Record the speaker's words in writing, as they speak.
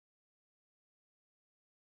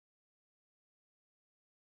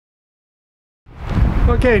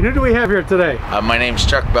Okay, who do we have here today? My name's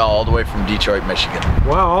Chuck Bell, all the way from Detroit, Michigan.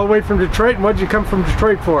 Wow, all the way from Detroit. And what did you come from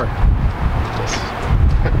Detroit for?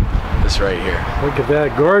 This right here. Look at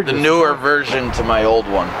that, gorgeous. The newer version to my old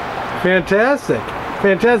one. Fantastic.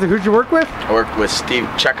 Fantastic. Who'd you work with? I worked with Steve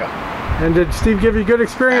Checka. And did Steve give you good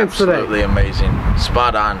experience today? Absolutely amazing.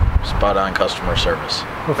 Spot on customer service.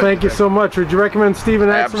 Well, thank you so much. Would you recommend Steve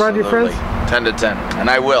and Axelrod to your friends? 10 to 10. And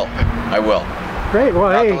I will. Great.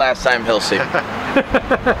 Well, Not hey. the last time he'll see me.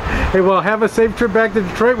 Hey, well, have a safe trip back to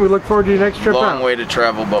Detroit. We look forward to your next trip out. Long way to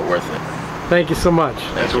travel, but worth it. Thank you so much.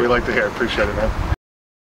 That's what we like to hear. Appreciate it, man.